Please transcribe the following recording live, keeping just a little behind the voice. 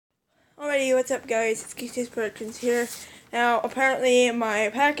Alrighty, what's up guys, it's Geeky's Productions here. Now, apparently my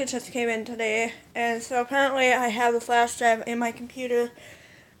package just came in today, and so apparently I have the flash drive in my computer.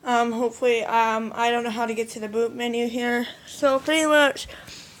 Hopefully, I don't know how to get to the boot menu here. So pretty much,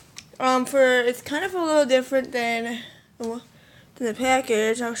 it's kind of a little different than the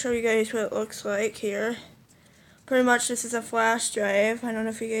package. I'll show you guys what it looks like here. Pretty much this is a flash drive. I don't know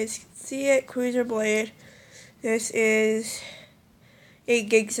if you guys can see it, Cruiser Blade. This is 8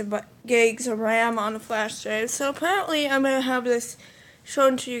 gigs of RAM on the flash drive. So apparently I'm going to have this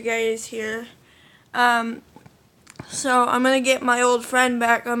shown to you guys here. So I'm going to get my old friend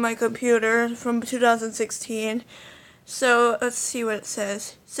back on my computer from 2016. So let's see what it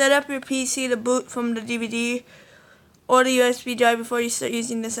says. Set up your PC to boot from the DVD or the USB drive before you start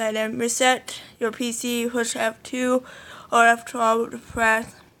using this item. Reset your PC, push F2 or F12 to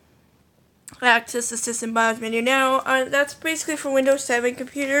press access the system BIOS menu. Now, that's basically for Windows 7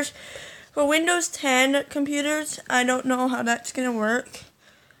 computers. For Windows 10 computers, I don't know how that's going to work.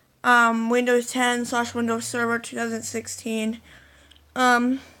 Windows 10 / Windows Server 2016.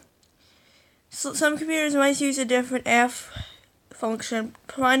 So some computers might use a different F function.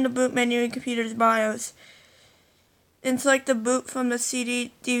 Find the boot menu in computer's BIOS and select the boot from the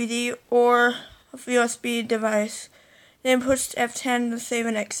CD, DVD, or a USB device. Then push F10 to save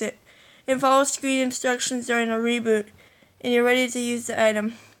and exit. And follow screen instructions during a reboot, and you're ready to use the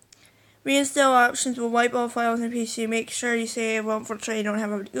item. Reinstall options will wipe all files in PC. Make sure you save. Well, unfortunately, you don't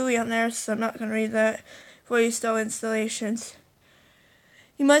have a GUI on there, so I'm not going to read that before you install installations.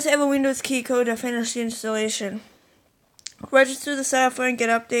 You must have a Windows key code to finish the installation. Register the software and get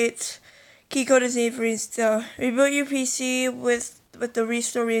updates. Key code is needed for install. Reboot your PC with the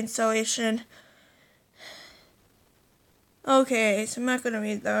restore reinstallation. Okay, so I'm not going to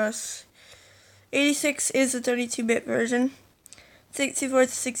read those. 86 is the 32-bit version. 64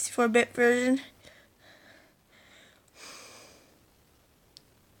 is the 64-bit version.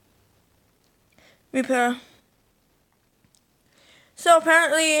 Repair. So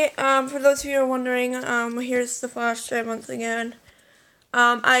apparently, for those of you who are wondering, here's the flash drive once again.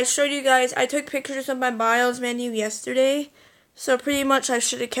 I showed you guys, I took pictures of my BIOS menu yesterday. So pretty much I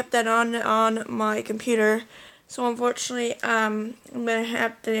should have kept that on my computer. So unfortunately, I'm going to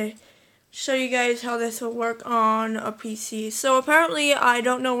have to show you guys how this will work on a PC. So apparently I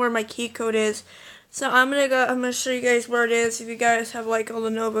don't know where my key code is. So I'm gonna show you guys where it is if you guys have like a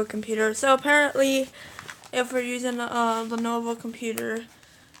Lenovo computer. So apparently if we're using a Lenovo computer,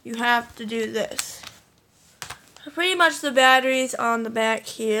 you have to do this. Pretty much the battery's on the back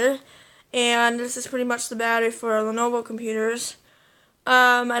here. And this is pretty much the battery for Lenovo computers.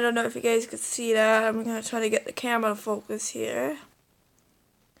 I don't know if you guys could see that. I'm going to try to get the camera to focus here.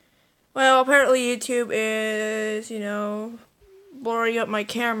 Well, apparently YouTube is, blurring up my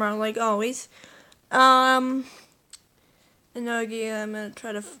camera like always. And again, I'm going to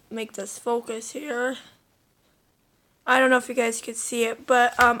try to make this focus here. I don't know if you guys could see it,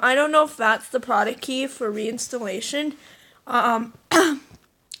 but I don't know if that's the product key for reinstallation.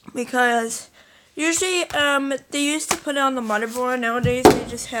 Because usually, they used to put it on the motherboard. Nowadays, they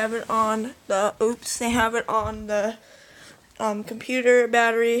just have it on the, computer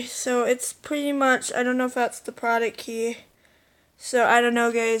battery. So, it's pretty much, I don't know if that's the product key. So, I don't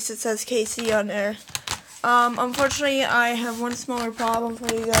know, guys. It says KC on there. Unfortunately, I have one smaller problem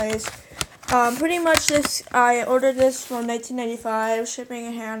for you guys. Pretty much this, I ordered this from 1995, shipping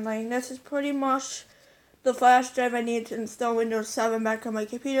and handling. This is pretty much the flash drive I need to install Windows 7 back on my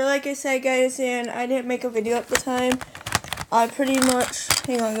computer. Like I said, guys, and I didn't make a video at the time. I pretty much,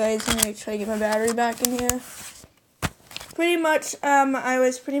 hang on guys, let me try to get my battery back in here. Pretty much, I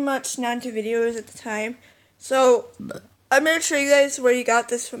was pretty much not into videos at the time. So, I'm going to show you guys where you got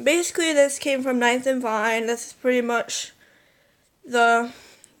this from. Basically, this came from 9th and Vine. This is pretty much the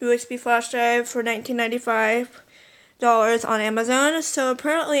USB flash drive for $19.95 on Amazon. So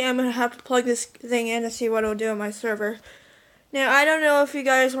apparently I'm going to have to plug this thing in to see what it'll do on my server. Now, I don't know if you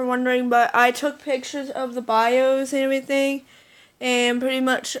guys were wondering, but I took pictures of the BIOS and everything. And pretty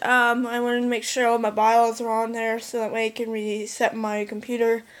much, I wanted to make sure all my BIOS are on there so that way I can reset my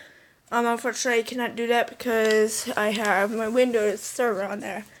computer. Unfortunately, I cannot do that because I have my Windows server on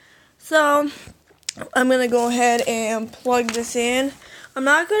there. So, I'm going to go ahead and plug this in. I'm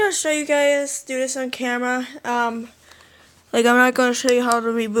not going to show you guys do this on camera. I'm not going to show you how to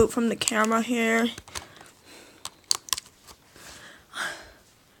reboot from the camera here.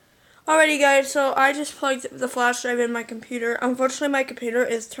 Alrighty guys, so I just plugged the flash drive in my computer. Unfortunately, my computer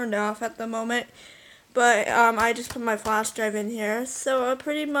is turned off at the moment. But, I just put my flash drive in here. So,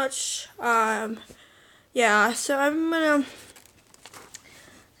 pretty much, yeah. So,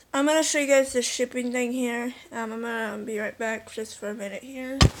 I'm I'm gonna show you guys the shipping thing here. I'm gonna be right back just for a minute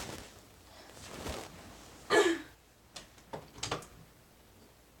here.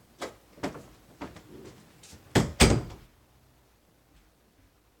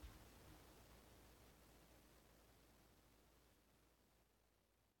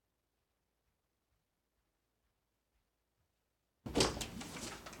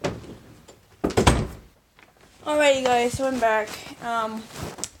 Alright, guys, so I'm back.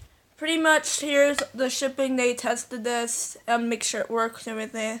 Pretty much here's the shipping. They tested this and make sure it works and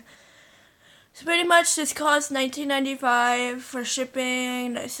everything. So pretty much this costs $19.95 for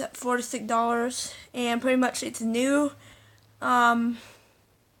shipping. It's at $4 to $6, and pretty much it's new. I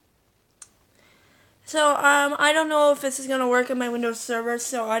don't know if this is gonna work on my Windows server,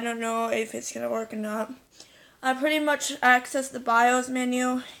 so I don't know if it's gonna work or not. I pretty much access the BIOS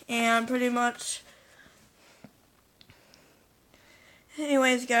menu and pretty much.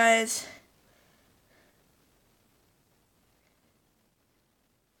 Anyways, guys.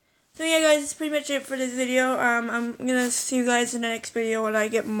 So yeah, guys, that's pretty much it for this video. I'm gonna see you guys in the next video when I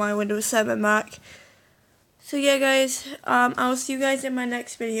get my Windows 7 back. So yeah, guys, I'll see you guys in my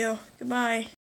next video. Goodbye.